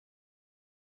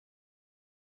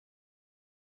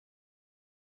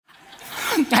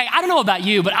Hey, I don't know about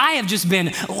you, but I have just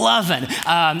been loving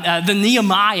the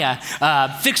Nehemiah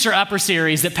Fixer-Upper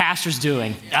series that Pastor's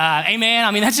doing. Amen.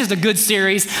 I mean, that's just a good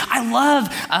series. I love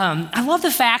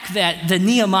the fact that the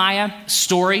Nehemiah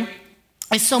story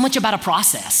is so much about a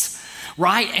process.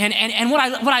 Right, and what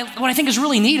I think is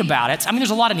really neat about it, I mean,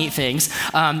 there's a lot of neat things,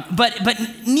 but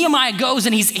Nehemiah goes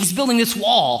and he's building this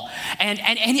wall,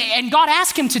 and God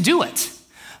asked him to do it.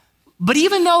 But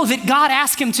even though that God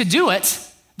asked him to do it,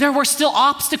 there were still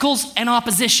obstacles and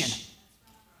opposition.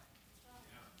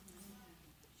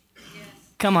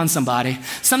 Come on, somebody.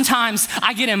 Sometimes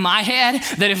I get in my head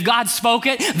that if God spoke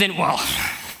it, then well.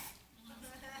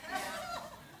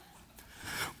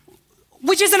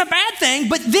 Which isn't a bad thing,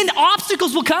 but then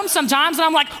obstacles will come sometimes, and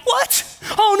I'm like, what?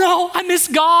 Oh no, I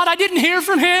missed God. I didn't hear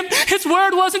from him. His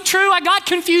word wasn't true. I got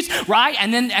confused, right?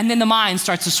 And then the mind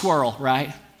starts to swirl,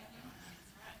 right?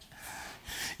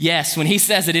 Yes, when he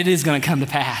says it, it is going to come to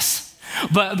pass.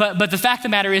 But the fact of the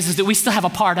matter is that we still have a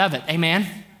part of it, amen?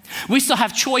 We still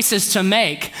have choices to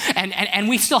make, and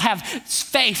we still have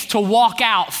faith to walk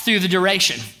out through the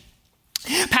duration.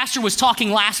 Pastor was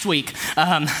talking last week.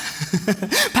 And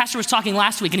he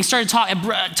started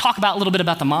to talk about a little bit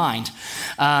about the mind.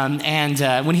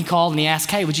 When he called and he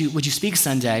asked, "Hey, would you speak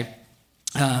Sunday?"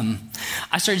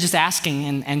 I started just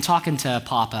asking and talking to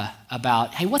Papa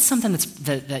about, "Hey, what's something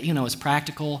that is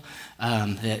practical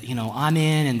that I'm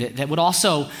in, and that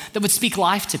would speak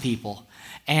life to people?"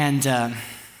 And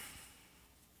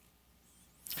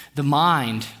the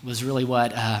mind was really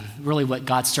what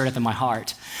God stirred up in my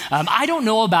heart. I don't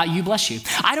know about you, bless you.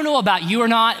 I don't know about you or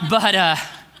not, but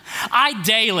I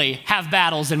daily have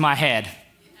battles in my head.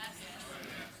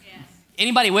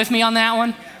 Anybody with me on that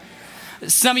one?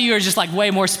 Some of you are just like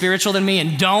way more spiritual than me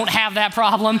and don't have that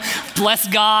problem. Bless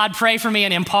God, pray for me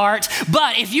and impart.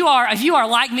 But if you are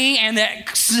like me and that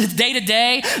day to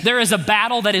day there is a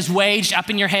battle that is waged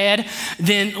up in your head,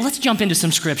 then let's jump into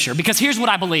some scripture, because here's what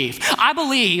I believe. I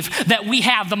believe that we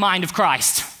have the mind of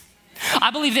Christ. I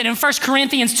believe that in 1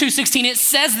 Corinthians 2:16, it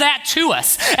says that to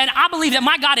us. And I believe that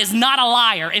my God is not a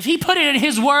liar. If he put it in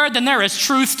his word, then there is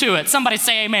truth to it. Somebody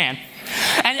say amen.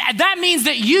 And that means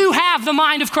that you have the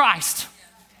mind of Christ.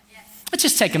 Let's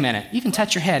just take a minute. You can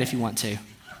touch your head if you want to.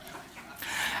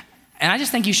 And I just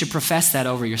think you should profess that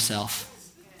over yourself.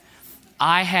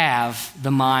 I have the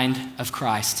mind of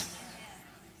Christ.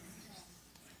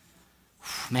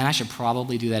 Man, I should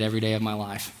probably do that every day of my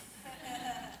life.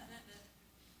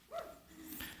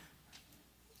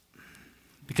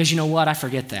 Because you know what? I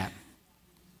forget that.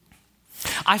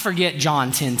 I forget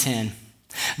John 10:10.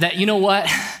 That, you know what?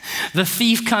 The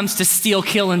thief comes to steal,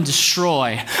 kill, and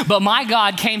destroy. But my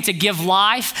God came to give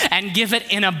life and give it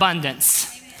in abundance.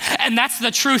 And that's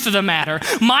the truth of the matter.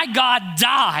 My God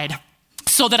died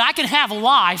so that I can have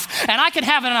life, and I can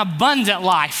have an abundant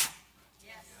life.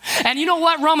 And you know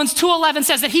what? Romans 2:11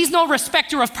 says that he's no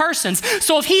respecter of persons.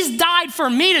 So if he's died for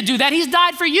me to do that, he's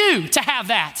died for you to have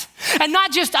that. And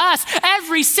not just us,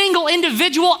 every single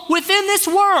individual within this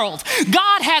world.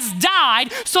 God has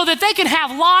died so that they can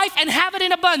have life and have it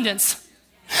in abundance.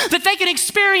 That they can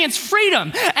experience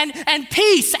freedom and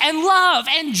peace and love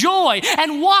and joy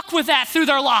and walk with that through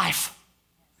their life.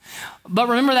 But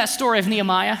remember that story of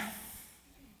Nehemiah?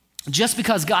 Just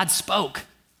because God spoke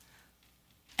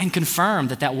and confirmed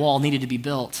that wall needed to be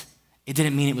built, it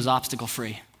didn't mean it was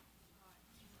obstacle-free.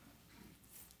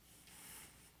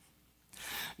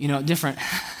 Different.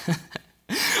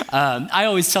 I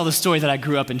always tell the story that I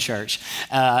grew up in church.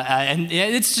 And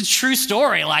it's a true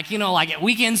story. Like at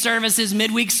weekend services,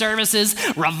 midweek services,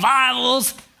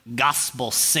 revivals, gospel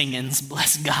singings,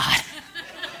 bless God.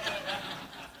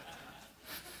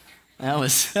 That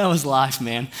was life,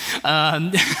 man.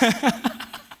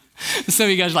 Some of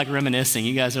you guys are like reminiscing.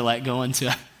 You guys are like going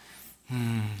to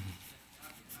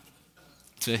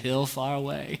a hill far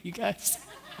away. You guys.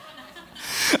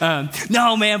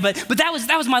 No, man, but that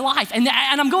was my life, and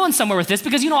I'm going somewhere with this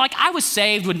because I was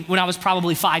saved when I was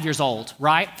probably 5 years old,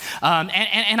 right?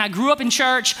 And I grew up in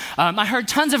church. I heard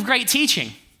tons of great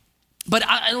teaching, but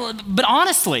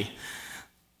honestly,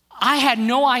 I had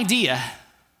no idea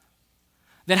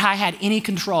that I had any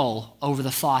control over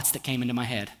the thoughts that came into my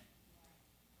head.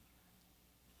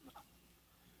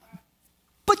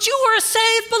 But you were a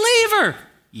saved believer.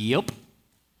 Yep.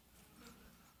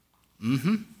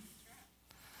 Mm-hmm.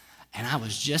 And I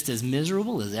was just as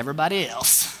miserable as everybody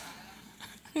else.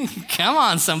 Come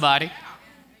on, somebody.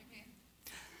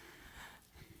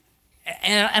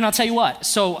 And I'll tell you what.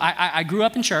 So I grew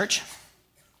up in church,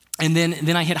 and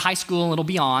then I hit high school and a little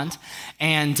beyond,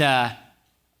 and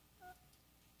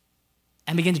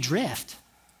began to drift.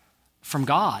 from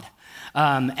God.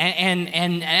 And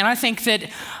I think that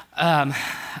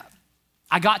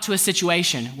I got to a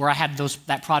situation where I had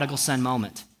that prodigal son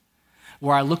moment,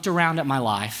 where I looked around at my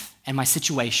life and my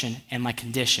situation and my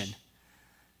condition,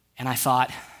 and I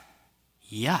thought,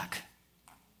 yuck.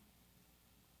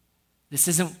 This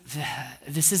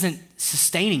isn't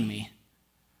sustaining me.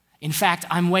 In fact,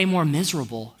 I'm way more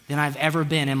miserable than I've ever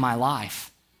been in my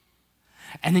life.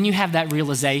 And then you have that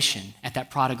realization at that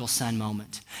prodigal son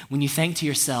moment when you think to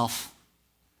yourself,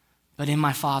 but in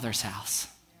my Father's house.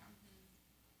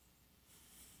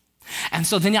 And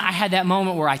so then I had that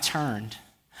moment where I turned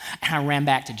and I ran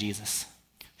back to Jesus.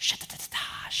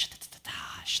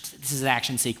 This is an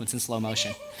action sequence in slow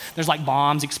motion. There's like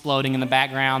bombs exploding in the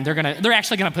background. They're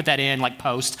actually gonna put that in like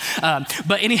post.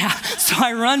 But anyhow, so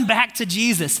I run back to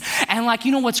Jesus. And like,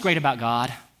 you know what's great about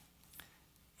God?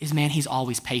 Is man, he's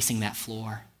always pacing that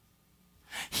floor.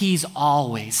 He's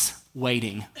always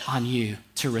waiting on you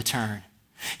to return.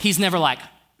 He's never like,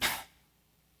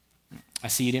 I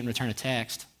see you didn't return a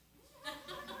text.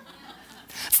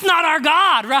 It's not our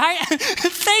God, right?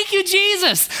 Thank you,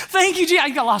 Jesus. Thank you, Jesus. I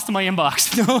got lost in my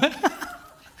inbox.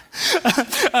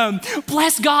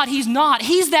 Bless God, he's not.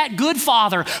 He's that good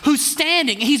father who's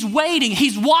standing, he's waiting,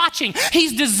 he's watching,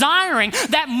 he's desiring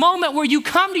that moment where you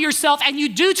come to yourself and you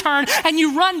do turn and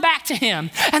you run back to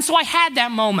him. And so I had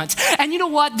that moment. And you know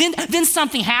what? Then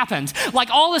something happened.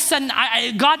 Like all of a sudden,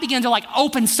 God began to like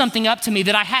open something up to me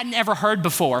that I hadn't ever heard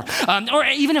before. Or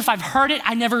even if I've heard it,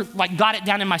 I never like got it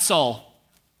down in my soul.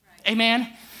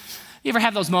 Amen? You ever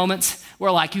have those moments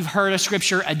where like you've heard a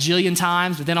scripture a jillion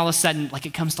times, but then all of a sudden like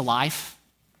it comes to life?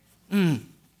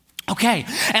 Okay.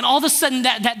 And all of a sudden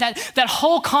that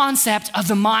whole concept of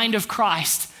the mind of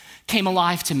Christ came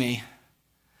alive to me.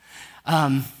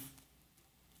 And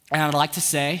I'd like to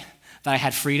say that I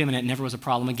had freedom and it never was a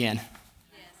problem again.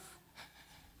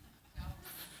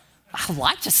 Yes. I'd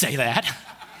like to say that.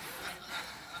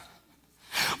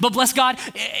 But bless God,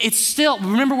 it's still,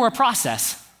 remember we're a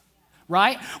process.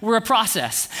 Right? We're a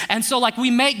process. And so like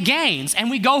we make gains and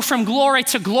we go from glory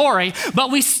to glory,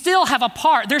 but we still have a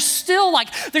part. There's still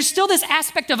this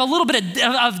aspect of a little bit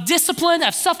of discipline,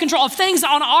 of self-control, of things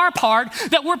on our part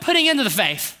that we're putting into the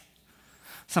faith.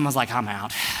 Someone's like, I'm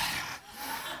out.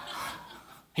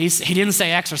 He didn't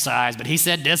say exercise, but he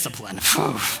said discipline.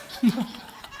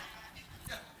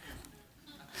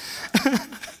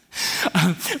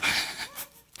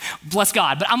 Bless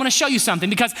God. But I'm going to show you something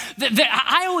because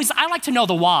I like to know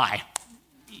the why.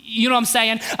 You know what I'm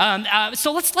saying?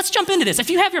 So let's jump into this.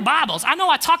 If you have your Bibles, I know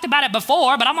I talked about it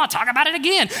before, but I'm going to talk about it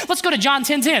again. Let's go to John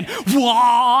 10:10.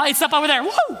 Whoa, it's up over there.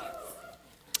 Woo!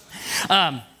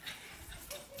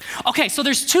 Okay, so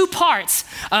there's two parts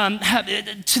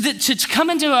to come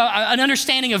into an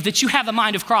understanding of that you have the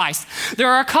mind of Christ. There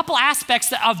are a couple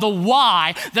aspects of the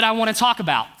why that I want to talk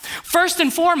about. First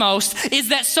and foremost is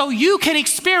that so you can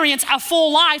experience a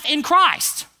full life in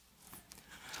Christ.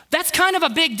 That's kind of a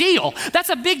big deal. That's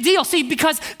a big deal. See,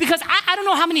 because I don't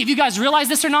know how many of you guys realize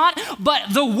this or not,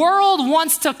 but the world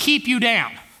wants to keep you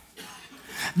down.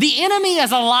 The enemy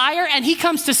is a liar and he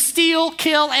comes to steal,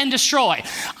 kill, and destroy.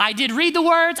 I did read the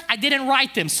words. I didn't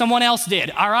write them. Someone else did,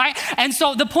 all right? And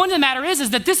so the point of the matter is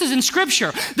that this is in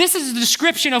Scripture. This is a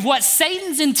description of what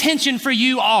Satan's intention for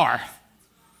you are.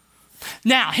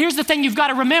 Now, here's the thing you've got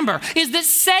to remember is that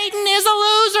Satan is a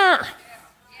loser.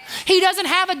 He doesn't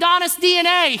have Adonis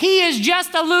DNA. He is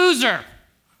just a loser.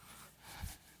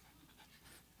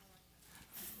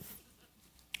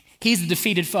 He's the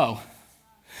defeated foe.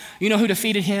 You know who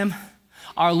defeated him?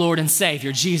 Our Lord and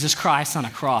Savior, Jesus Christ on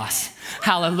a cross.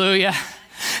 Hallelujah.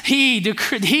 He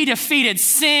defeated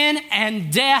sin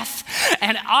and death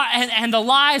and the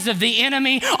lies of the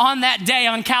enemy on that day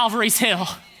on Calvary's Hill.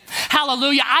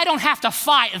 Hallelujah. I don't have to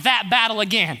fight that battle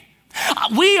again.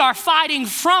 We are fighting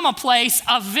from a place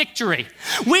of victory.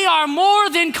 We are more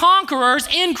than conquerors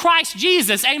in Christ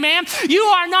Jesus. Amen. You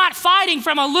are not fighting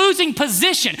from a losing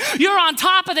position. You're on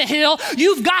top of the hill.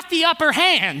 You've got the upper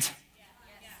hand.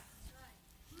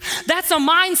 That's a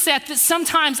mindset that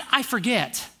sometimes I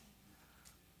forget.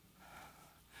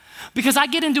 Because I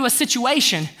get into a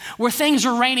situation where things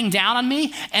are raining down on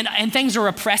me and things are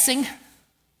oppressing.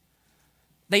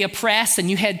 They oppress and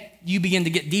you begin to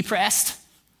get depressed.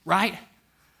 Right?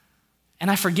 And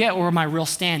I forget where my real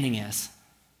standing is.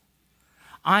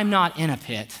 I'm not in a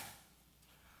pit.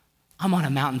 I'm on a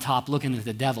mountaintop looking at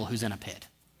the devil who's in a pit.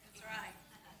 That's right.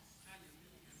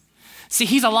 See,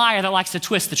 he's a liar that likes to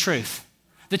twist the truth.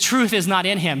 The truth is not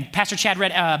in him. Pastor Chad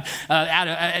read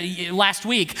last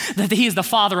week that he is the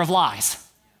father of lies.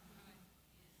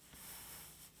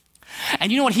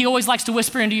 And you know what he always likes to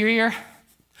whisper into your ear?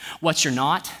 What you're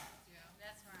not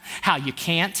how you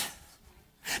can't,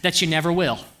 that you never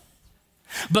will.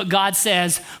 But God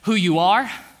says who you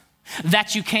are,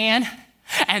 that you can,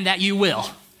 and that you will.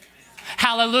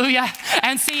 Hallelujah.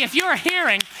 And see, if you're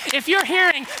hearing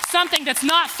something that's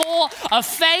not full of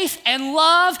faith and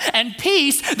love and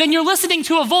peace, then you're listening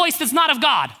to a voice that's not of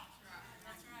God.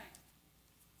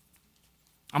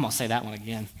 I'm going to say that one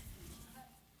again.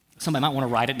 Somebody might want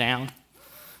to write it down.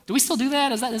 Do we still do that?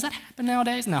 Does that happen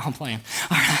nowadays? No, I'm playing.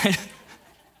 All right.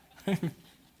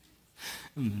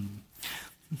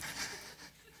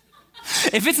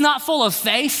 If it's not full of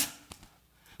faith,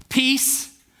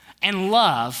 peace, and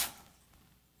love,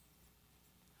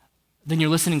 then you're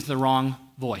listening to the wrong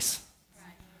voice.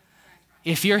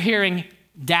 If you're hearing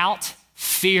doubt,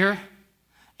 fear,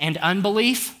 and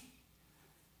unbelief,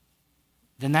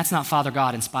 then that's not Father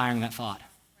God inspiring that thought.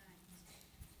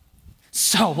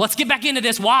 So let's get back into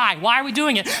this. Why? Why are we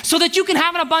doing it? So that you can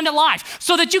have an abundant life,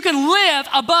 so that you can live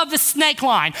above the snake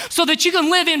line, so that you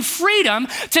can live in freedom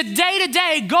to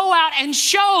day go out and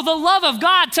show the love of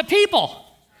God to people.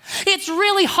 It's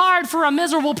really hard for a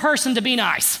miserable person to be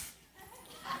nice.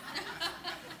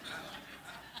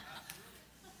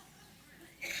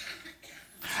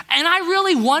 And I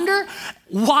really wonder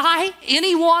why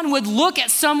anyone would look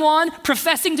at someone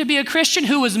professing to be a Christian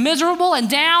who was miserable and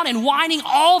down and whining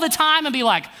all the time and be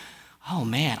like, oh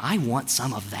man, I want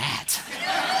some of that.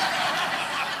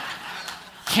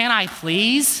 Can I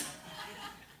please?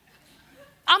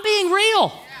 I'm being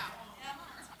real.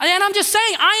 And I'm just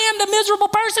saying, I am the miserable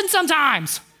person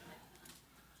sometimes.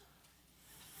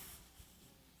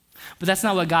 But that's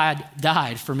not what God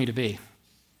died for me to be.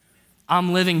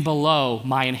 I'm living below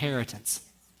my inheritance.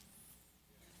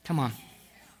 Come on.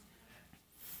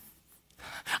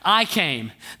 I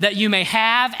came that you may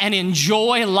have and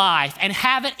enjoy life and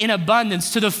have it in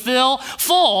abundance to the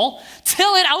full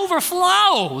till it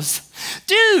overflows.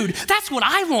 Dude, that's what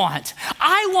I want.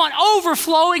 I want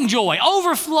overflowing joy,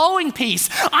 overflowing peace.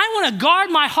 I want to guard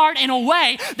my heart in a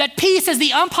way that peace is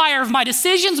the umpire of my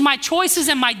decisions, my choices,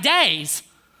 and my days.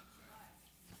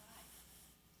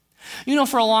 You know,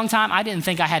 for a long time, I didn't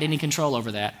think I had any control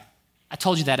over that. I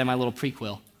told you that in my little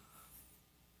prequel.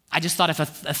 I just thought if a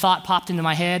thought popped into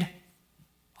my head,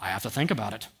 I have to think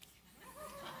about it.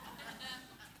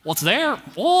 Well, it's there.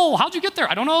 Oh, how'd you get there?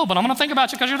 I don't know, but I'm going to think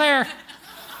about you because you're there.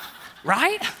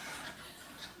 Right?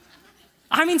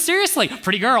 I mean, seriously,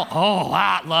 pretty girl. Oh,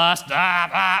 lust.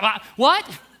 What?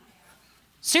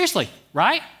 Seriously,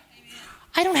 right?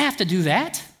 I don't have to do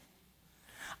that.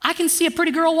 I can see a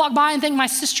pretty girl walk by and think my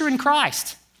sister in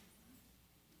Christ.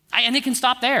 And it can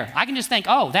stop there. I can just think,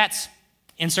 oh, that's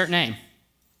insert name.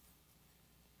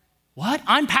 What?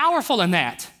 I'm powerful in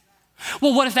that.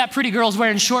 Well, what if that pretty girl's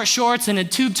wearing short shorts and a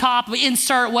tube top,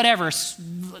 insert whatever,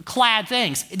 clad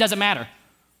things? It doesn't matter.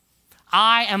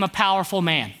 I am a powerful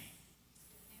man.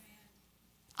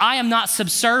 I am not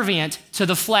subservient to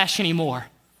the flesh anymore.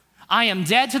 I am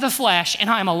dead to the flesh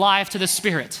and I am alive to the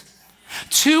spirit.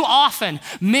 Too often,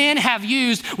 men have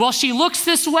used, well, she looks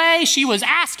this way, she was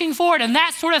asking for it, and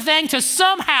that sort of thing to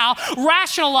somehow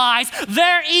rationalize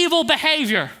their evil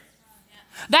behavior.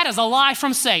 That is a lie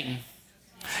from Satan.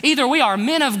 Either we are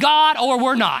men of God or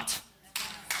we're not.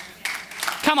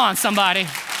 Come on, somebody.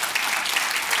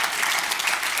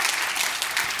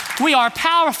 We are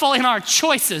powerful in our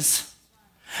choices.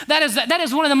 That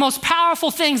is one of the most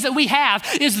powerful things that we have,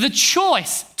 is the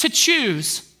choice to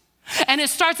choose. And it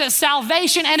starts at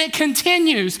salvation and it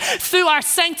continues through our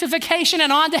sanctification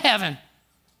and on to heaven.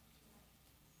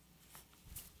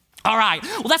 All right,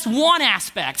 well, that's one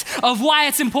aspect of why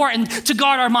it's important to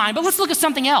guard our mind. But let's look at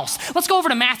something else. Let's go over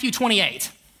to Matthew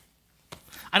 28.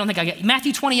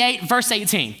 Matthew 28, verse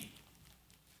 18.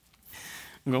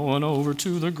 Going over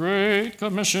to the Great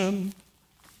Commission.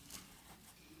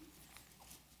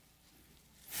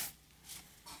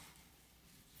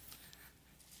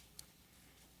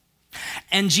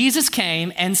 And Jesus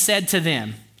came and said to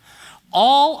them,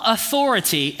 all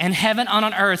authority in heaven and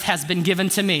on earth has been given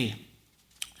to me.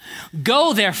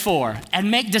 Go, therefore, and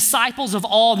make disciples of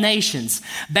all nations,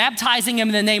 baptizing them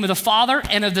in the name of the Father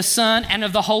and of the Son and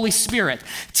of the Holy Spirit,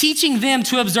 teaching them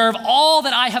to observe all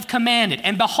that I have commanded.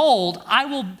 And behold,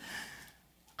 I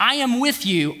am with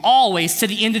you always to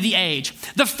the end of the age.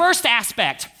 The first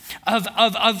aspect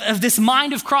of this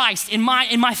mind of Christ in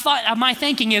my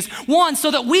thinking is, one,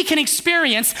 so that we can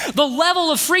experience the level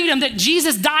of freedom that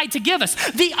Jesus died to give us.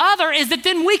 The other is that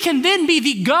then we can then be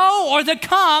the go or the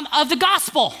come of the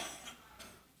gospel.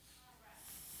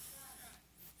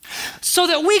 so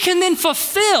that we can then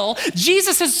fulfill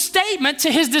Jesus' statement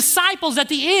to his disciples at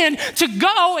the end to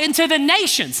go into the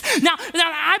nations. Now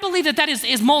I believe that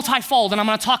is multifold, and I'm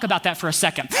going to talk about that for a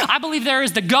second. I believe there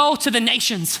is the go to the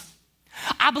nations.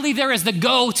 I believe there is the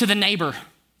go to the neighbor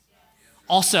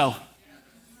also.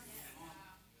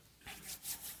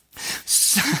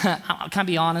 Can I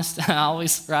be honest?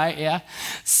 Always, right? Yeah.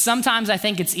 Sometimes I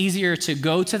think it's easier to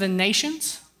go to the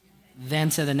nations than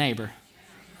to the neighbor.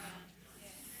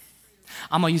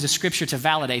 I'm going to use a scripture to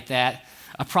validate that.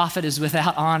 A prophet is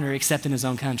without honor except in his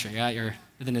own country, right? Or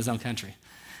within his own country.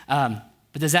 But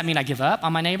does that mean I give up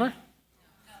on my neighbor?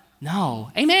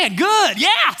 No. Amen. Good.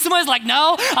 Yeah. Somebody's like,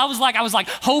 no. I was like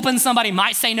hoping somebody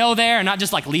might say no there and not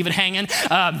just like leave it hanging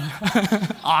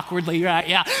awkwardly, right?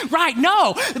 Yeah. Right.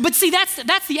 No. But see,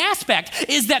 that's the aspect,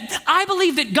 is that I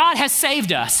believe that God has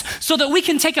saved us so that we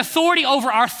can take authority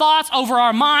over our thoughts, over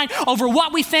our mind, over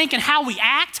what we think and how we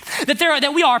act,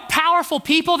 that we are powerful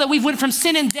people, that we went from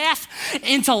sin and death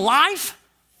into life.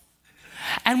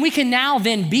 And we can now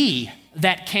then be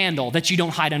that candle that you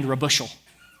don't hide under a bushel.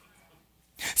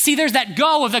 See, there's that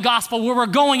go of the gospel where we're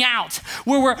going out,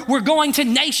 where we're going to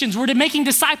nations, we're making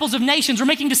disciples of nations, we're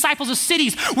making disciples of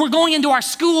cities, we're going into our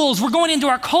schools, we're going into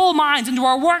our coal mines, into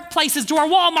our workplaces, to our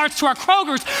Walmarts, to our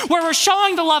Krogers, where we're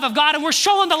showing the love of God and we're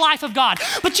showing the life of God.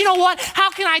 But you know what?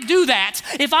 How can I do that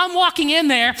if I'm walking in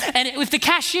there and if the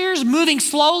cashier's moving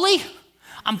slowly,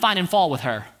 I'm finding fault with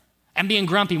her and being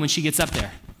grumpy when she gets up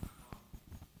there?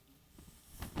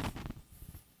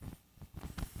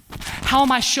 How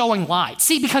am I showing light?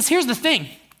 See, because here's the thing.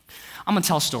 I'm going to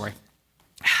tell a story.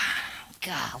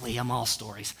 Golly, I'm all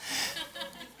stories.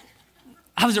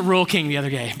 I was at Rural King the other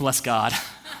day, bless God.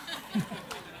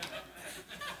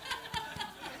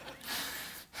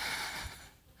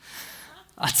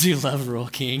 I do love Rural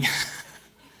King.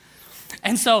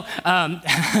 And so I'm,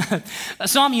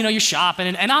 you're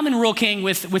shopping, and I'm in Rural King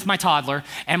with my toddler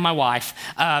and my wife.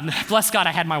 Bless God,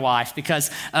 I had my wife because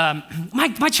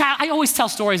my child, I always tell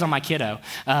stories on my kiddo,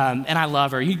 and I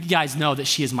love her. You guys know that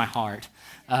she is my heart.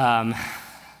 My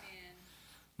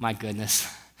goodness.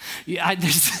 Yeah,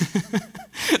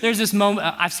 there's this moment.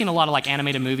 I've seen a lot of like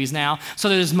animated movies now. So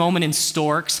there's this moment in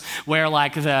Storks where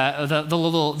like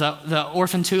the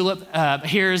orphan tulip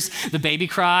hears the baby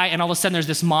cry, and all of a sudden there's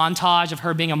this montage of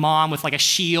her being a mom with like a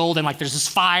shield, and like there's this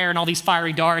fire and all these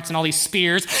fiery darts and all these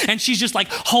spears, and she's just like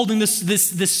holding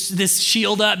this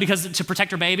shield up because to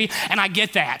protect her baby. And I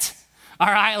get that.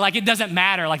 All right, like it doesn't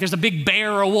matter. Like there's a big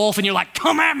bear or a wolf, and you're like,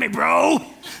 come at me, bro.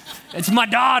 It's my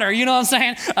daughter. You know what I'm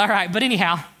saying? All right, but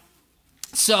anyhow.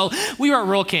 So we were at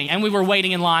Rural King, and we were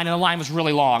waiting in line, and the line was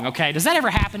really long, okay? Does that ever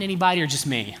happen to anybody or just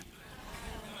me?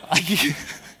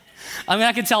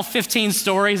 I could tell 15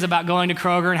 stories about going to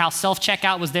Kroger and how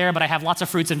self-checkout was there, but I have lots of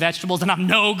fruits and vegetables, and I'm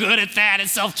no good at that at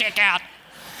self-checkout.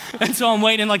 And so I'm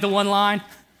waiting in like the one line.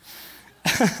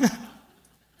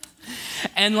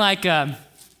 And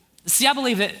see, I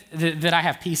believe that I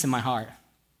have peace in my heart.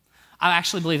 I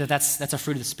actually believe that that's a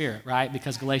fruit of the Spirit, right?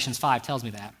 Because Galatians 5 tells me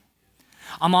that.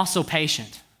 I'm also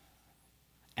patient,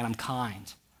 and I'm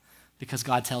kind, because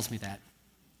God tells me that.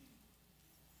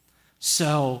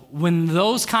 So when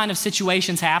those kind of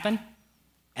situations happen,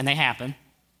 and they happen,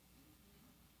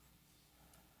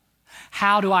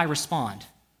 how do I respond?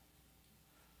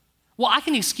 Well, I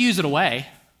can excuse it away.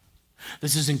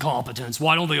 This is incompetence.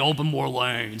 Why don't they open more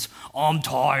lanes? I'm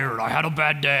tired. I had a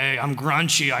bad day. I'm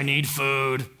grunchy. I need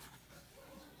food.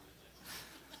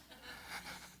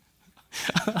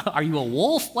 Are you a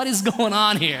wolf? What is going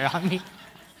on here? I mean,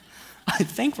 I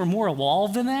think we're more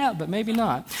evolved than that, but maybe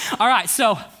not. All right,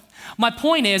 so my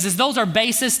point is those are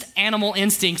basest animal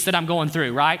instincts that I'm going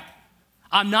through, right?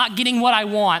 I'm not getting what I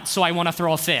want, so I want to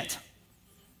throw a fit.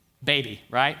 Baby,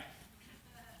 right?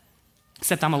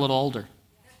 Except I'm a little older.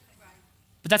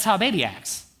 But that's how a baby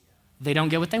acts. They don't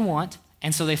get what they want,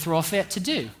 and so they throw a fit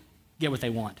to get what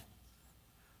they want.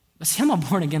 But see, I'm a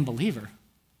born-again believer.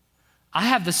 I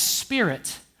have the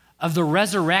Spirit of the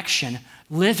resurrection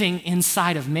living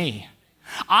inside of me.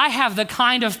 I have the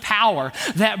kind of power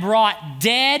that brought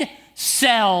dead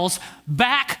cells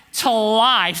back to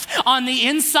life on the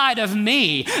inside of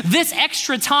me. This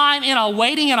extra time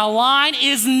waiting in a line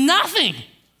is nothing.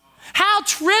 How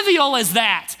trivial is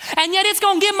that? And yet it's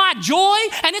going to get my joy,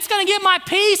 and it's going to get my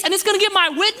peace, and it's going to get my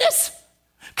witness?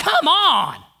 Come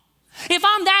on. If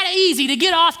I'm that easy to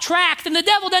get off track, then the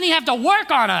devil doesn't even have to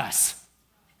work on us.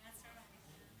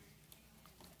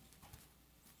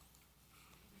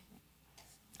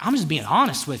 I'm just being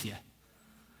honest with you.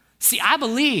 See, I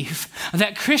believe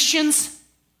that Christians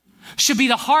should be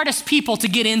the hardest people to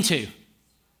get into.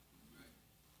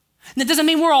 And it doesn't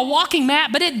mean we're a walking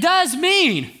mat, but it does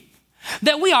mean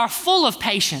that we are full of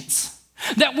patience,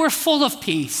 that we're full of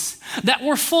peace, that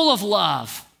we're full of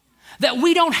love, that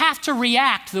we don't have to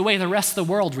react the way the rest of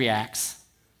the world reacts.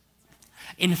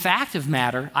 In fact of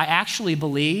matter, I actually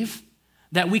believe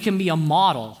that we can be a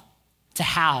model to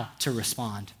how to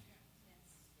respond.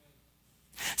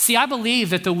 See, I believe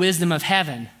that the wisdom of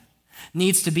heaven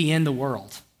needs to be in the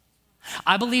world.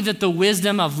 I believe that the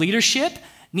wisdom of leadership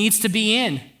needs to be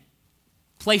in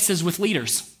places with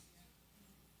leaders.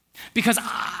 Because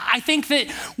I think that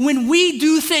when we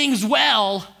do things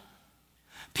well,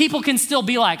 people can still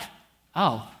be like,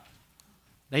 oh,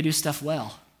 they do stuff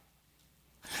well.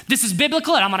 This is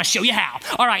biblical, and I'm going to show you how.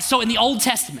 All right, so in the Old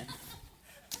Testament,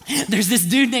 there's this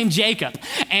dude named Jacob,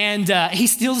 and he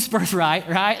steals his birthright,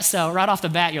 right? So right off the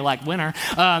bat, you're like, winner.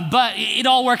 But it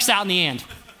all works out in the end.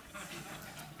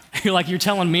 You're like, you're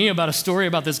telling me about a story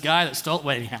about this guy that stole,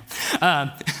 wait,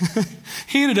 anyhow.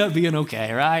 He ended up being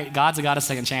okay, right? God's a God of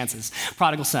second chances.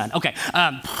 Prodigal son. Okay.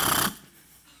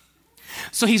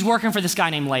 So he's working for this guy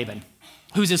named Laban,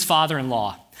 who's his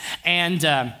father-in-law.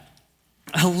 And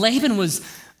Laban was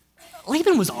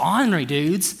ornery,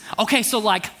 dudes. Okay, so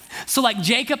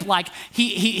Jacob,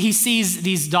 he sees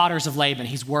these daughters of Laban.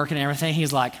 He's working and everything.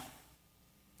 He's like,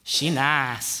 she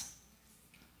nice.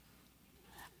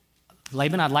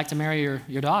 Laban, I'd like to marry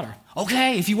your daughter.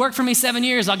 Okay, if you work for me 7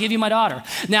 years, I'll give you my daughter.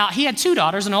 Now, he had 2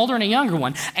 daughters, an older and a younger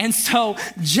one. And so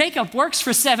Jacob works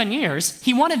for 7 years.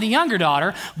 He wanted the younger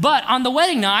daughter, but on the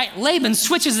wedding night, Laban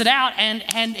switches it out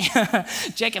and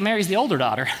Jacob marries the older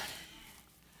daughter.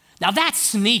 Now, that's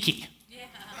sneaky.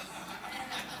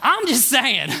 I'm just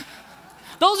saying.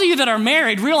 Those of you that are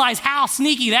married realize how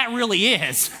sneaky that really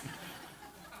is.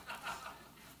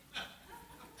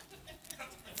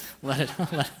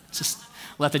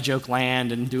 Let the joke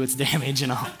land and do its damage,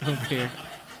 and I'll go over here.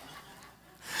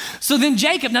 So then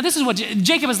Jacob, now this is what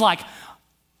Jacob is like,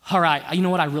 all right, you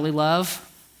know what I really love?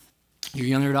 Your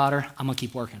younger daughter, I'm going to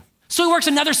keep working. So he works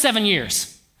another 7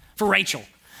 years for Rachel.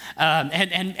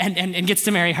 And gets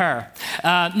to marry her.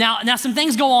 Now some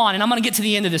things go on, and I'm going to get to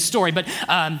the end of this story, but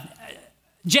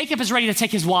Jacob is ready to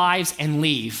take his wives and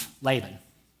leave Laban,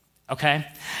 okay?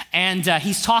 And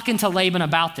he's talking to Laban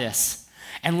about this,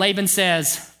 and Laban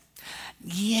says,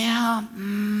 yeah,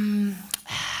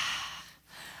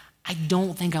 I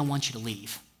don't think I want you to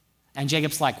leave. And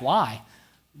Jacob's like, why?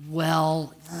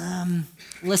 Well,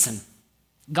 listen,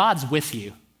 God's with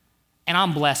you. And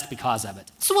I'm blessed because of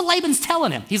it. So what Laban's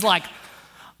telling him, he's like,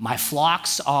 my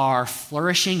flocks are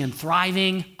flourishing and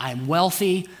thriving. I'm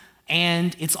wealthy.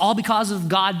 And it's all because of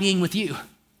God being with you.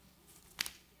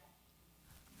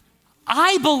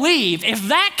 I believe if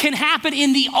that can happen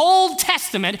in the Old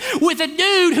Testament with a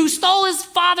dude who stole his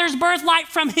father's birthright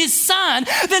from his son,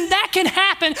 then that can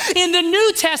happen in the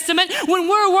New Testament when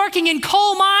we're working in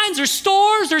coal mines or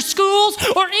stores or schools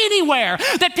or anywhere,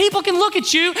 that people can look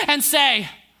at you and say,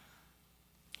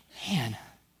 man,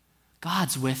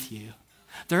 God's with you.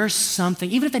 There's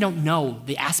something, even if they don't know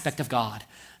the aspect of God,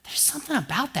 there's something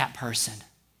about that person.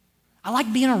 I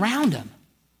like being around them.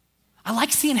 I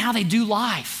like seeing how they do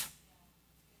life.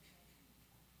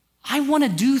 I want to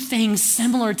do things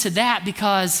similar to that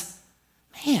because,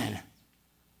 man,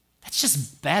 that's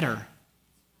just better.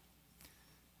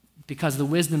 Because the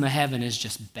wisdom of heaven is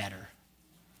just better.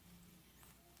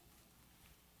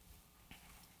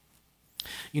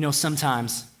 You know,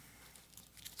 sometimes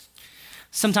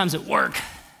at work,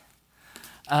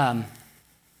 I'm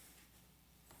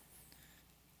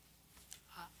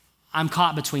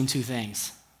caught between two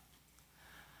things.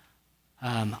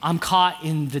 I'm caught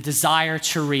in the desire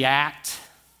to react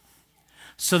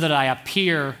so that I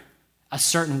appear a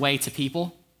certain way to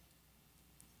people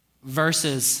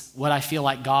versus what I feel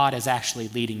like God is actually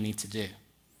leading me to do.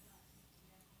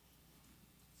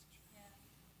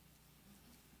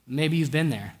 Maybe you've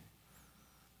been there.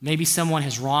 Maybe someone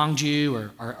has wronged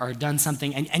you or done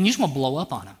something, and you just want to blow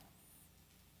up on them.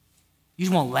 You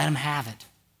just want to let them have it.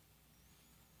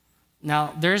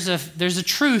 Now, there's a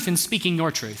truth in speaking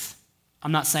your truth.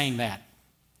 I'm not saying that.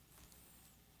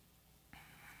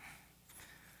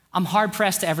 I'm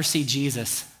hard-pressed to ever see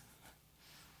Jesus.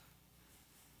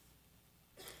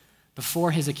 Before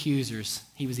his accusers,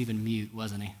 he was even mute,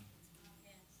 wasn't he?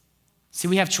 See,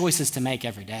 we have choices to make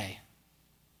every day.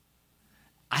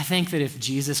 I think that if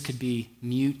Jesus could be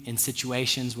mute in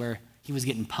situations where he was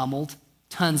getting pummeled,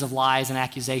 tons of lies and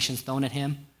accusations thrown at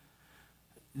him,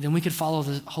 then we could follow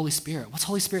the Holy Spirit. What's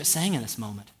Holy Spirit saying in this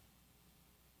moment?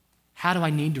 How do I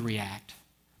need to react?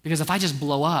 Because if I just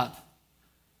blow up,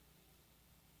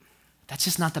 that's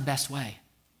just not the best way.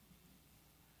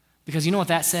 Because you know what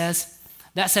that says?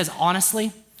 That says,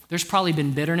 honestly, there's probably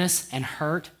been bitterness and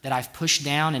hurt that I've pushed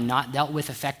down and not dealt with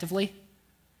effectively.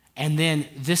 And then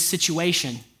this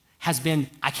situation has been,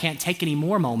 I can't take any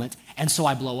more moment, and so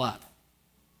I blow up.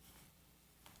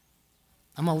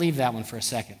 I'm going to leave that one for a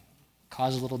second.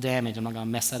 Cause a little damage. I'm not going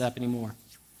to mess that up anymore.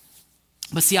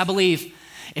 But see, I believe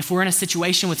if we're in a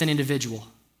situation with an individual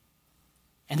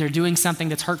and they're doing something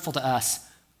that's hurtful to us,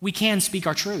 we can speak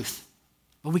our truth,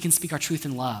 but we can speak our truth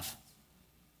in love.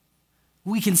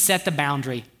 We can set the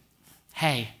boundary.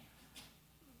 Hey,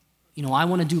 I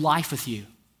want to do life with you,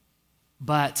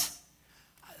 but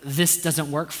this doesn't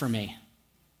work for me.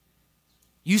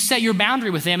 You set your boundary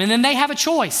with them, and then they have a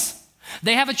choice.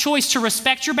 They have a choice to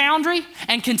respect your boundary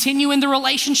and continue in the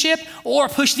relationship or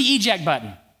push the eject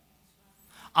button.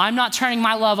 I'm not turning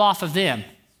my love off of them.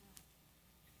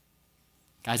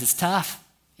 Guys, it's tough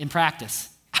in practice.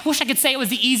 I wish I could say it was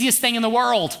the easiest thing in the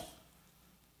world.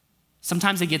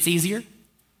 Sometimes it gets easier.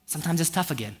 Sometimes it's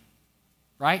tough again,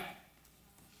 right?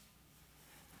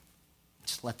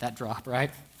 Just let that drop,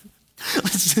 right?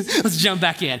 Let's jump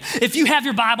back in. If you have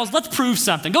your Bibles, let's prove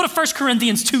something. Go to 1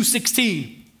 Corinthians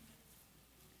 2:16.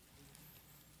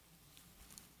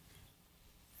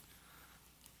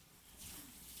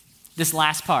 This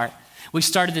last part, we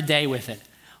started the day with it.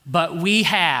 But we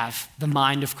have the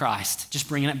mind of Christ. Just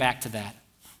bringing it back to that.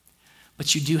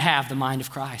 But you do have the mind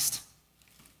of Christ.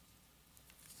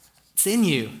 It's in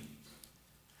you.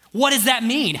 What does that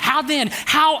mean? How then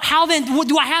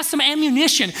do I have some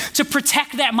ammunition to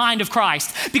protect that mind of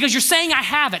Christ? Because you're saying I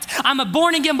have it. I'm a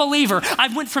born again believer. I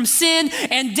went from sin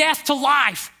and death to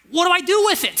life. What do I do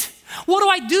with it? What do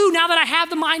I do now that I have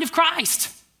the mind of Christ?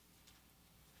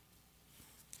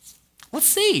 Let's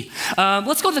see.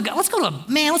 Let's go to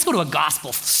a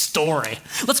gospel story.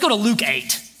 Let's go to Luke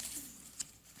 8.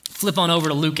 Flip on over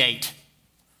to Luke 8.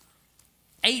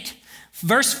 8,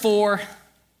 verse 4.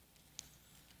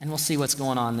 And we'll see what's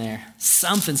going on there.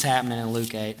 Something's happening in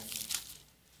Luke 8.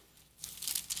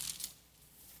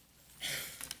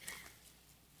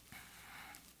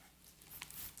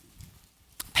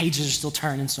 Pages are still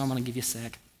turning, so I'm going to give you a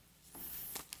sec.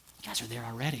 You guys are there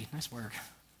already. Nice work.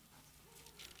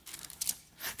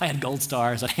 If I had gold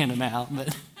stars, I'd hand them out,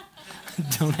 but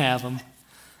don't have them.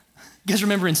 You guys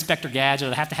remember Inspector Gadget?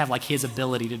 I'd have to have like his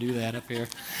ability to do that up here.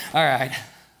 All right.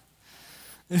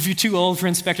 If you're too old for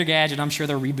Inspector Gadget, I'm sure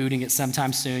they're rebooting it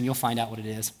sometime soon. You'll find out what it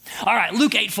is. All right,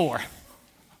 Luke 8:4.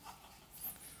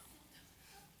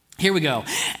 Here we go.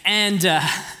 And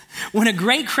when a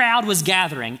great crowd was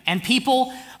gathering and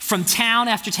people from town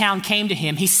after town came to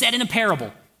him, he said in a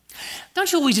parable.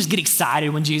 Don't you always just get excited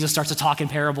when Jesus starts to talk in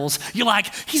parables? You're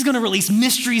like, he's going to release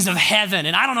mysteries of heaven,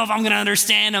 and I don't know if I'm going to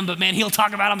understand them, but man, he'll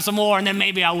talk about them some more, and then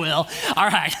maybe I will. All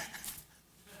right.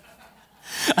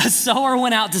 A sower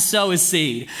went out to sow his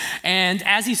seed, and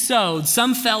as he sowed,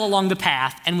 some fell along the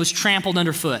path and was trampled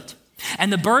underfoot.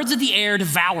 And the birds of the air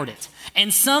devoured it,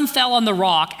 and some fell on the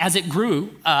rock. As it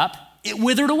grew up, it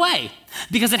withered away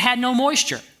because it had no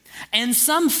moisture. And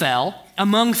some fell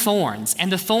among thorns,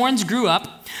 and the thorns grew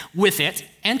up with it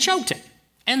and choked it.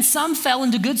 And some fell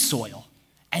into good soil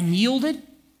and yielded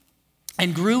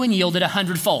and grew and yielded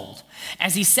 100-fold.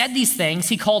 As he said these things,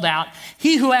 he called out,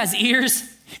 "He who has ears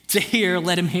to hear,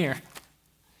 let him hear."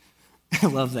 I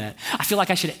love that. I feel like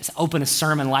I should open a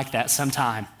sermon like that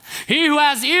sometime. He who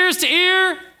has ears to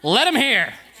hear, let him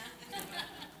hear.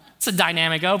 It's a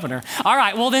dynamic opener. All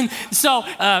right, well then, so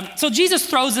Jesus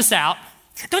throws this out.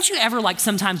 Don't you ever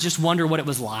sometimes just wonder what it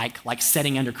was like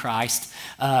sitting under Christ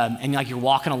and you're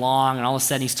walking along and all of a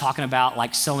sudden he's talking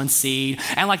about sowing seed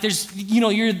and there's,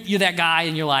 you're that guy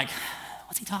and you're like,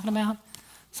 what's he talking about?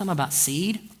 Something about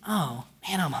seed? Oh,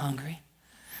 man, I'm hungry.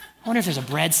 I wonder if there's a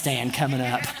bread stand coming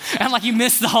up. And you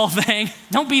missed the whole thing.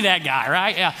 Don't be that guy,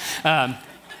 right? Yeah.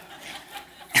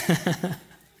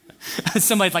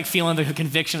 Somebody's feeling the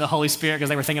conviction of the Holy Spirit because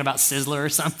they were thinking about Sizzler or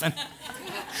something.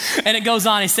 And it goes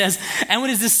on, it says, and when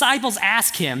his disciples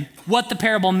asked him what the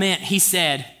parable meant, he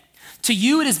said, "To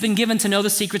you it has been given to know the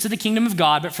secrets of the kingdom of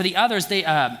God, but for others they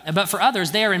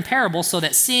are in parables, so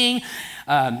that seeing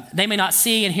they may not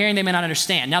see and hearing they may not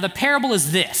understand." Now the parable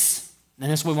is this, and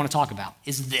this is what we want to talk about,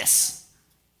 is this.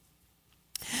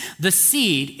 The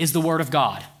seed is the word of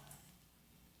God.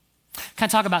 Can I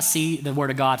talk about seed, the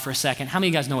word of God, for a second? How many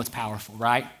of you guys know it's powerful,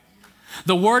 right?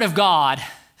 The word of God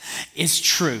is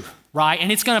true, right?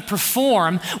 And it's going to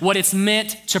perform what it's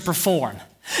meant to perform.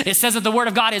 It says that the word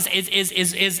of God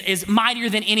is mightier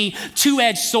than any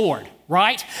two-edged sword,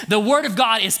 right? The word of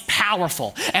God is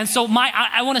powerful. And so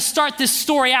I want to start this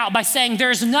story out by saying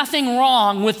there's nothing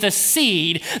wrong with the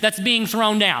seed that's being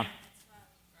thrown down.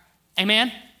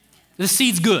 Amen? The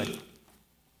seed's good.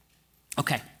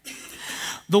 Okay.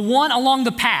 The one along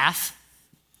the path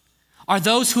are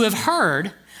those who have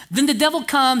heard. Then the devil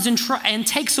comes and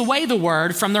takes away the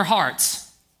word from their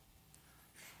hearts.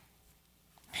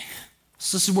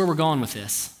 So this is where we're going with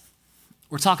this.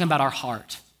 We're talking about our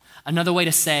heart. Another way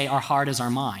to say our heart is our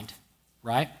mind,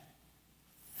 right?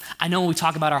 I know we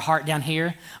talk about our heart down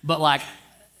here, but like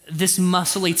this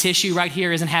muscly tissue right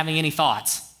here isn't having any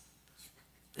thoughts.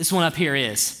 This one up here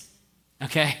is,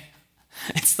 okay?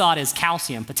 Its thought is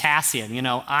calcium, potassium,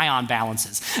 ion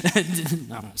balances.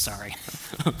 No, sorry.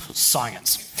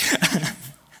 Science.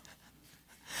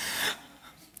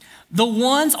 The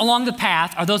ones along the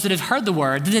path are those that have heard the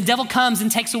word. Then the devil comes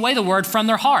and takes away the word from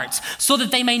their hearts so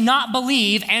that they may not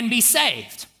believe and be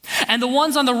saved. And the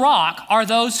ones on the rock are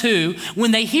those who,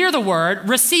 when they hear the word,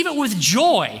 receive it with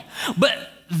joy.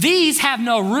 But these have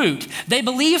no root. They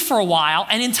believe for a while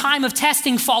and in time of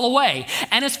testing fall away.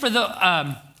 And as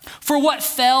for what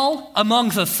fell among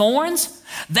the thorns,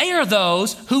 they are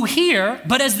those who hear,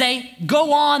 but as they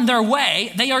go on their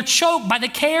way, they are choked by the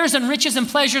cares and riches and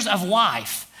pleasures of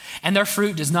life, and their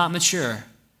fruit does not mature.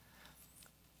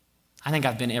 I think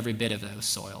I've been every bit of those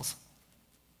soils.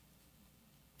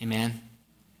 Amen.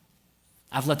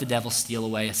 I've let the devil steal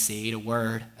away a seed, a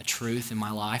word, a truth in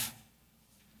my life.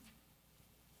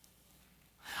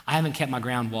 I haven't kept my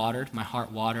ground watered, my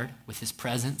heart watered with his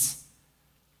presence,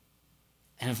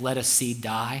 and have let a seed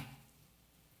die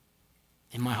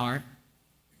in my heart.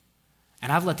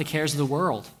 And I've let the cares of the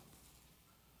world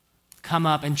come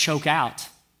up and choke out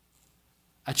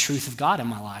a truth of God in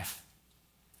my life.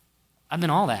 I've been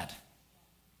all that.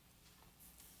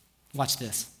 Watch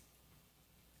this.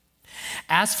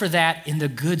 As for that in the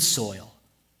good soil,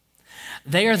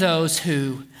 they are those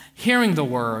who, hearing the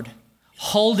word,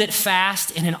 hold it fast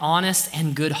in an honest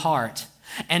and good heart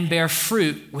and bear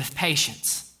fruit with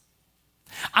patience.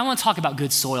 I want to talk about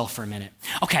good soil for a minute.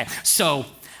 Okay, so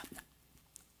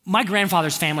my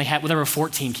grandfather's family there were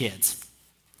 14 kids.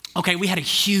 Okay, we had a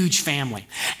huge family.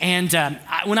 And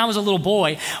when I was a little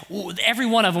boy, every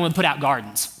one of them would put out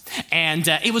gardens. And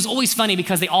it was always funny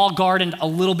because they all gardened a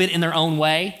little bit in their own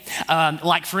way.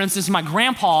 Like, for instance, my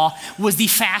grandpa was the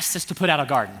fastest to put out a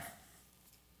garden.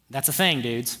 That's a thing,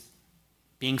 dudes.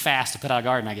 Being fast to put out a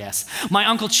garden, I guess. My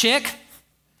Uncle Chick,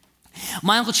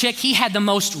 he had the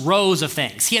most rows of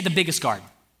things. He had the biggest garden.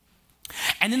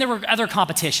 And then there were other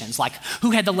competitions, like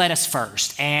who had the lettuce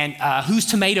first and whose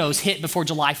tomatoes hit before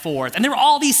July 4th. And there were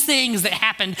all these things that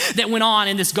happened that went on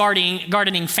in this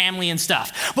gardening family and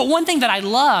stuff. But one thing that I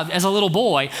loved as a little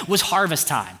boy was harvest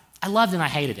time. I loved and I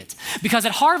hated it. Because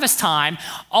at harvest time,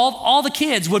 all the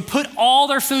kids would put all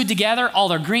their food together, all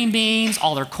their green beans,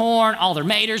 all their corn, all their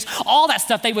maters, all that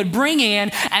stuff they would bring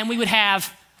in, and we would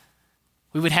have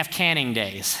canning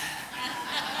days.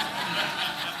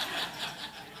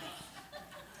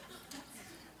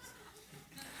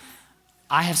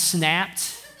 I have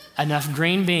snapped enough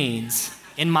green beans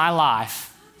in my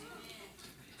life.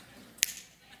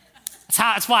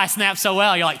 That's why I snap so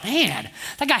well. You're like, man,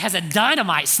 that guy has a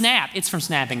dynamite snap. It's from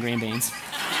snapping green beans.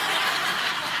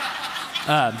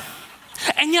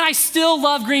 And yet I still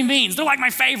love green beans. They're like my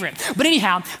favorite. But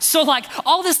anyhow, so like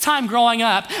all this time growing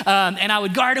up, and I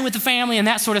would garden with the family and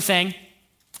that sort of thing,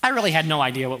 I really had no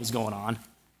idea what was going on.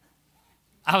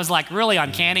 I was like, really,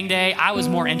 on canning day, I was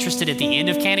more interested at the end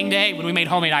of canning day when we made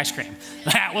homemade ice cream.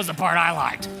 That was the part I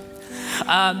liked.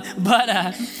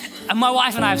 But my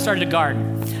wife and I have started to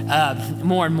garden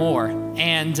more and more.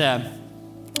 And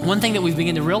one thing that we've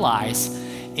begun to realize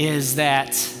is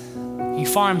that you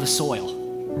farm the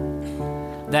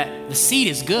soil, that the seed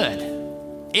is good.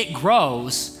 It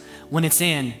grows when it's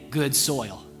in good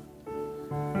soil.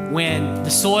 When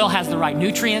the soil has the right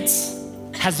nutrients,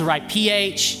 has the right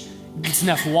pH, gets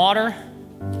enough water,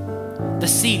 the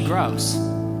seed grows.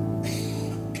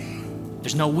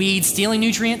 There's no weeds stealing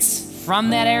nutrients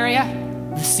from that area,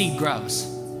 the seed grows.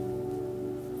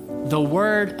 The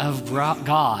word of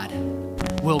God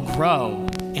will grow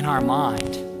in our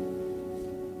mind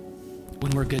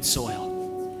when we're good soil.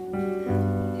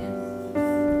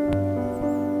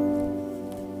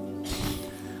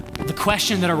 The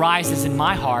question that arises in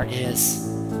my heart is,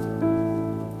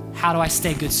 how do I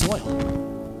stay good soil?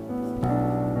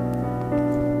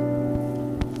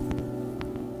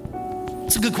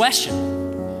 It's a good question.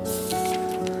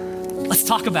 Let's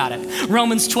talk about it.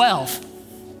 Romans 12.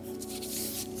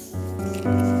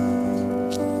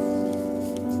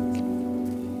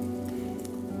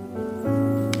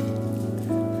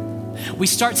 We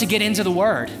start to get into the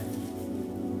Word.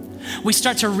 We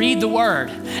start to read the Word,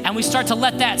 and we start to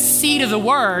let that seed of the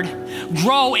Word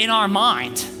grow in our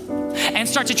mind and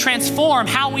start to transform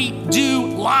how we do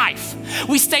life.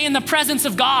 We stay in the presence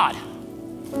of God.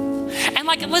 And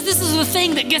like, this is the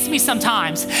thing that gets me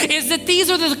sometimes, is that these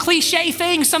are the cliche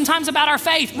things sometimes about our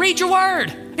faith. Read your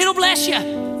word, it'll bless you.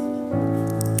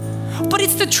 But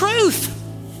it's the truth.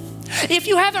 If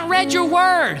you haven't read your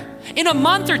word in a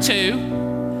month or two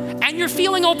and you're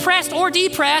feeling oppressed or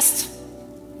depressed,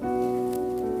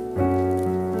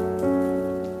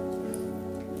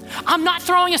 I'm not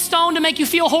throwing a stone to make you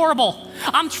feel horrible.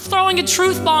 I'm throwing a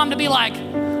truth bomb to be like,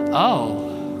 oh,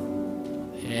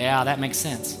 yeah, that makes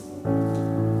sense.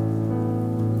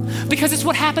 Because it's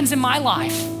what happens in my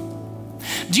life.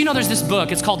 Do you know there's this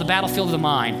book, it's called The Battlefield of the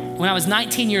Mind. When I was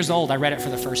 19 years old, I read it for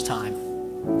the first time.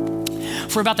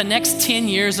 For about the next 10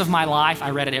 years of my life, I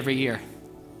read it every year.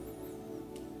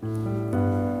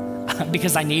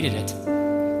 Because I needed it.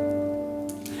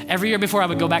 Every year before I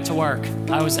would go back to work,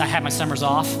 I had my summers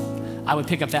off, I would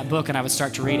pick up that book and I would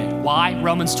start to read it. Why?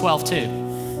 Romans 12:2.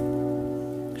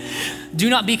 Do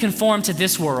not be conformed to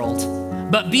this world,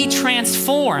 but be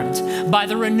transformed by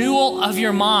the renewal of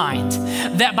your mind,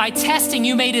 that by testing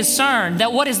you may discern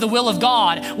that what is the will of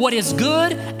God, what is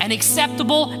good and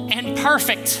acceptable and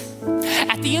perfect.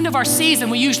 At the end of our season,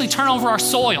 we usually turn over our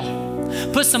soil,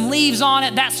 put some leaves on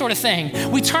it, that sort of thing.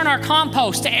 We turn our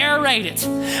compost to aerate it,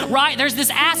 right? There's this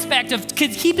aspect of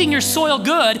keeping your soil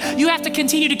good. You have to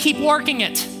continue to keep working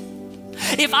it.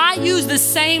 If I use the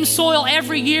same soil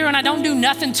every year and I don't do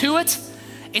nothing to it,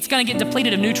 it's going to get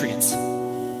depleted of nutrients.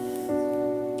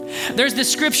 There's this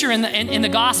scripture in the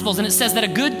Gospels, and it says that a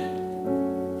good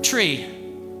tree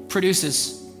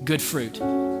produces good fruit.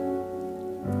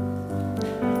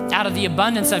 Out of the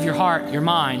abundance of your heart, your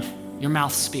mind, your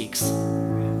mouth speaks.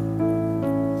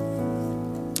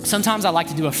 Sometimes I like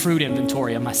to do a fruit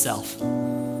inventory of myself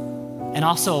and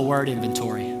also a word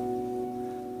inventory.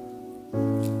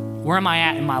 Where am I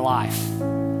at in my life?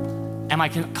 Am I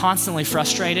constantly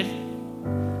frustrated,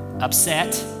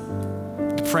 upset,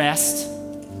 depressed,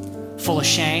 full of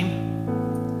shame?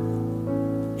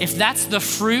 If that's the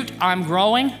fruit I'm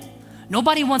growing,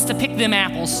 nobody wants to pick them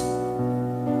apples.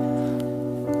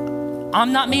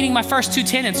 I'm not meeting my first two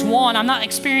tenets. One, I'm not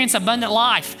experiencing abundant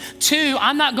life. Two,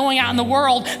 I'm not going out in the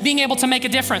world being able to make a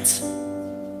difference.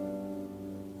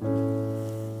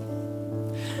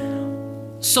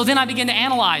 So then I begin to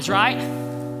analyze, right?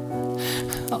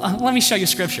 Let me show you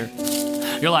scripture.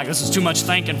 You're like, this is too much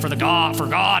thinking for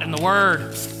God and the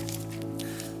word.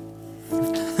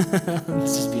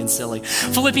 It's just being silly.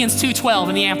 Philippians 2:12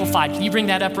 in the Amplified. Can you bring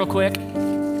that up real quick?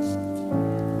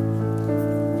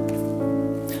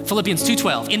 Philippians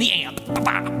 2:12 in the amp.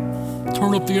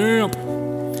 Turn up the amp.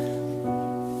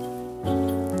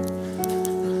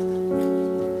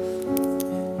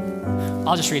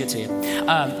 I'll just read it to you.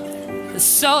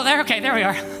 There we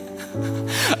are.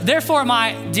 Therefore,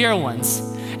 my dear ones,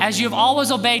 as you have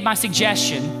always obeyed my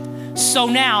suggestion, so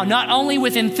now, not only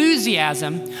with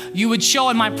enthusiasm, you would show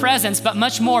in my presence, but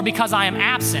much more because I am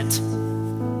absent.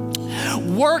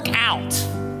 Work out,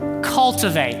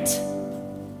 cultivate,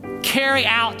 carry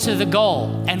out to the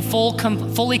goal and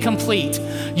fully complete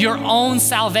your own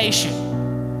salvation.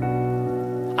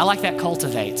 I like that,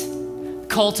 cultivate.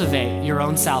 Cultivate your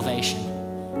own salvation.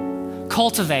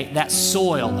 Cultivate that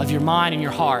soil of your mind and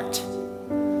your heart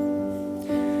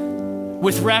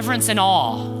with reverence and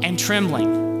awe and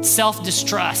trembling,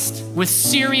 self-distrust, with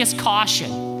serious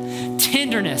caution,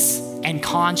 tenderness and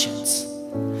conscience.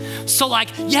 So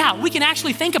we can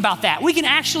actually think about that. We can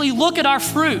actually look at our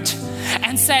fruit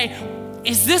and say,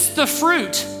 is this the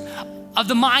fruit of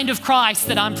the mind of Christ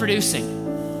that I'm producing?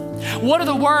 What are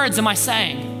the words am I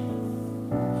saying?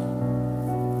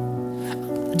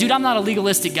 Dude, I'm not a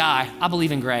legalistic guy. I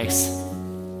believe in grace.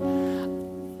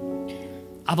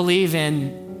 I believe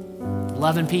in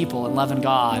loving people and loving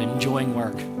God and enjoying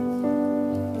work.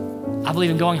 I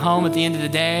believe in going home at the end of the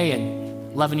day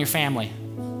and loving your family.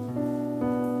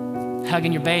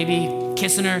 Hugging your baby,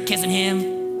 kissing her, kissing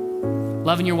him,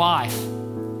 loving your wife,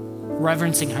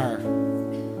 reverencing her,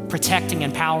 protecting,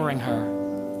 empowering her.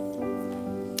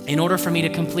 In order for me to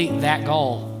complete that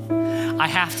goal, I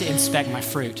have to inspect my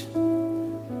fruit.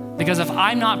 Because if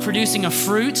I'm not producing a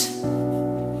fruit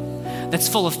that's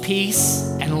full of peace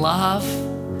and love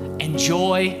and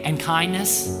joy and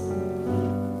kindness,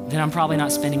 then I'm probably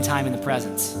not spending time in the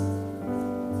presence.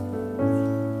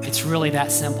 It's really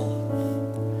that simple.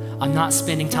 I'm not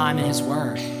spending time in His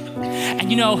Word.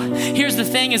 And here's the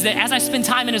thing is that as I spend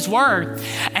time in His Word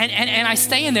and I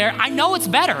stay in there, I know it's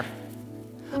better.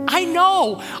 I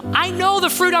know the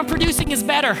fruit I'm producing is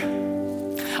better.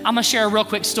 I'm gonna share a real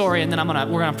quick story and then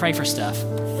we're gonna pray for stuff.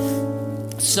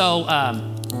 So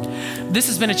this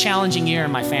has been a challenging year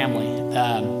in my family.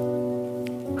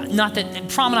 Not that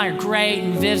Prom and I are great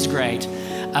and Viv's great,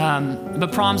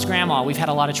 But Prom's grandma, we've had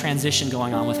a lot of transition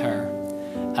going on with her.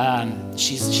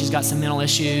 She's got some mental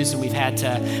issues, and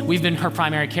we've been her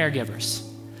primary caregivers.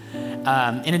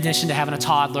 In addition to having a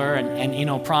toddler, and you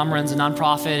know, Prom runs a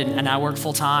nonprofit, and I work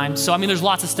full time. So I mean, there's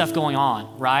lots of stuff going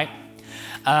on, right?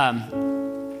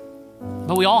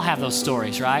 But we all have those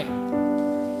stories, right?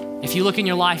 If you look in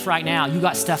your life right now, you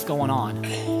got stuff going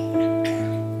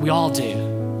on. We all do.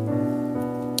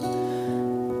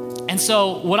 And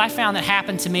so what I found that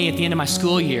happened to me at the end of my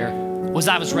school year was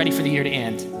I was ready for the year to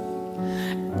end.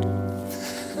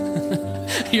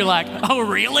 You're like, oh,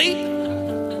 really?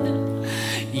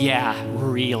 Yeah,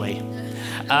 really.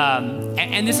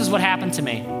 And this is what happened to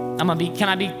me. I'm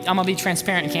gonna be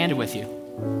transparent and candid with you.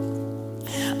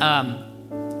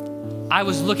 I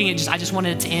was looking at I just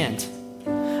wanted it to end.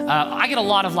 I get a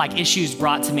lot of like issues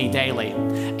brought to me daily.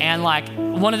 And like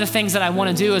one of the things that I want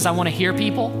to do is I want to hear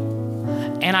people.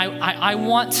 And I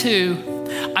want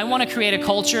to create a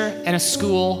culture and a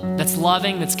school that's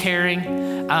loving, that's caring,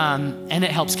 and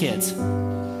that helps kids.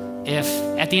 If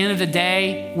at the end of the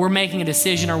day, we're making a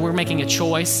decision or we're making a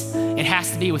choice, it has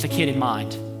to be with a kid in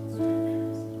mind.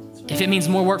 If it means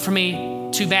more work for me,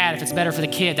 too bad. If it's better for the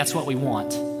kid, that's what we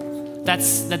want.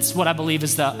 That's what I believe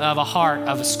is the heart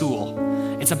of a school.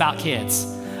 It's about kids.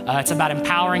 It's about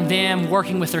empowering them,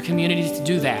 working with their community to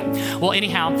do that. Well,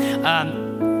 anyhow,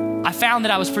 I found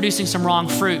that I was producing some wrong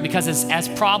fruit because as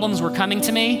problems were coming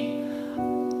to me,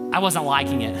 I wasn't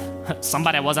liking it.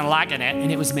 Somebody wasn't liking it,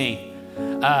 and it was me.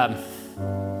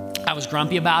 I was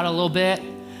grumpy about it a little bit,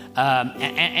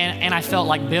 and I felt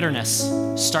like bitterness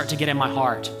start to get in my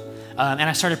heart. And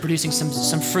I started producing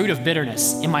some fruit of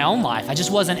bitterness in my own life. I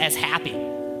just wasn't as happy.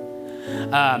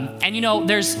 And you know,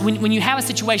 when you have a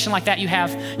situation like that, you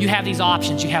have these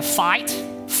options. You have fight,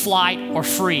 flight, or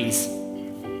freeze,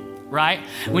 right?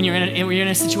 When you're in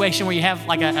a situation where you have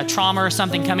like a trauma or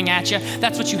something coming at you,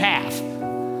 that's what you have.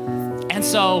 And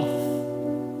so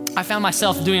I found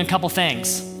myself doing a couple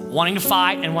things, wanting to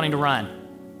fight and wanting to run.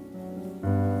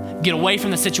 Get away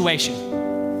from the situation.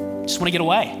 Just want to get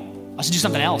away. I should do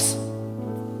something else.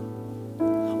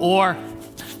 Or,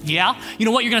 yeah, you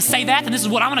know what? You're going to say that, and this is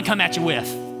what I'm going to come at you with,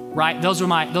 right? Those are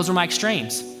my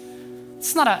extremes.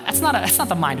 That's not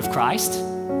the mind of Christ.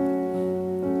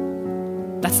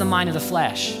 That's the mind of the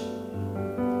flesh.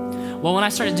 Well, when I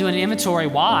started doing an inventory,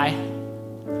 why?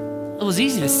 It was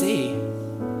easy to see.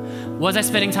 Was I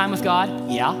spending time with God?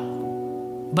 Yeah,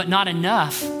 but not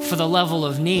enough for the level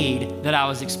of need that I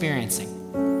was experiencing.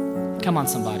 Come on,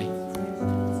 somebody.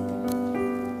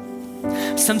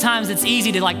 Sometimes it's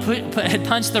easy to like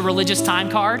punch the religious time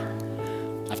card.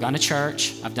 I've gone to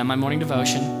church. I've done my morning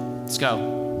devotion. Let's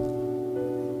go.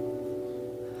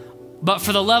 But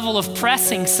for the level of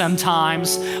pressing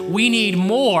sometimes, we need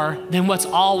more than what's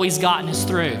always gotten us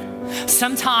through.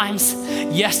 Sometimes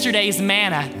yesterday's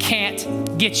manna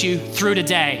can't get you through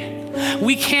today.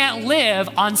 We can't live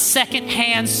on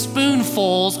secondhand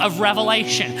spoonfuls of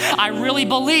revelation. I really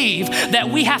believe that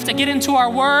we have to get into our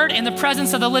word in the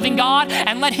presence of the living God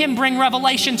and let him bring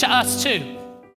revelation to us too.